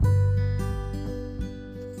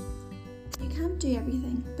do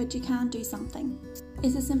everything, but you can do something.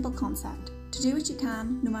 It's a simple concept, to do what you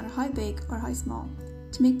can, no matter how big or how small,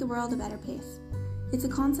 to make the world a better place. It's a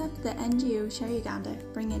concept that NGO Share Uganda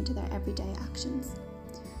bring into their everyday actions.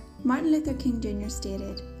 Martin Luther King Jr.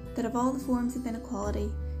 stated that of all the forms of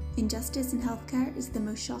inequality, injustice in healthcare is the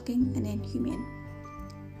most shocking and inhumane.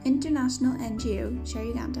 International NGO Share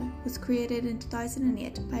Uganda was created in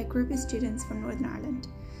 2008 by a group of students from Northern Ireland,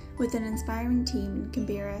 with an inspiring team in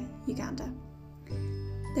Kibera, Uganda.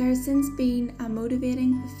 There has since been a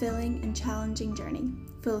motivating, fulfilling and challenging journey,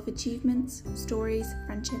 full of achievements, stories,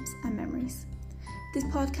 friendships and memories. This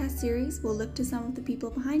podcast series will look to some of the people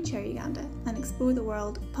behind Share Uganda and explore the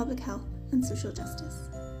world of public health and social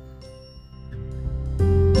justice.